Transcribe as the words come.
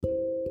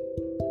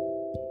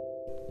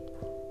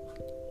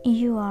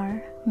You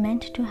are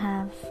meant to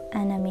have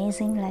an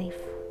amazing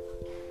life.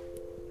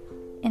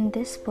 In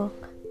this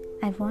book,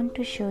 I want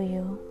to show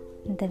you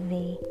the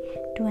way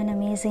to an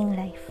amazing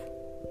life.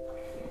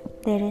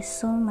 There is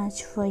so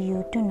much for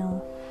you to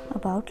know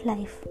about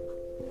life,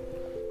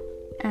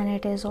 and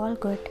it is all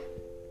good.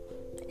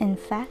 In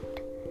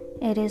fact,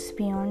 it is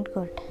beyond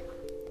good.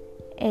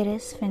 It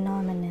is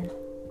phenomenal.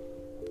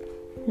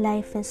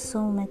 Life is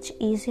so much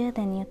easier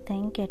than you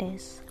think it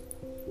is.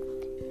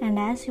 And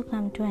as you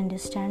come to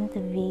understand the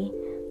way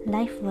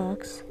life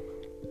works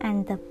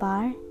and the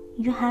power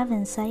you have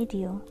inside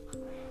you,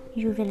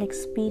 you will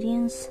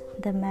experience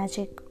the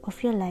magic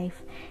of your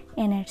life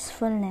in its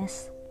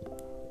fullness,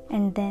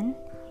 and then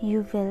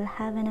you will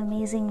have an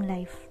amazing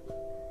life.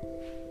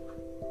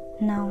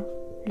 Now,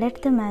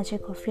 let the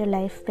magic of your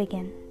life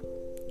begin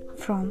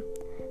from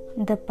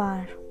the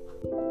power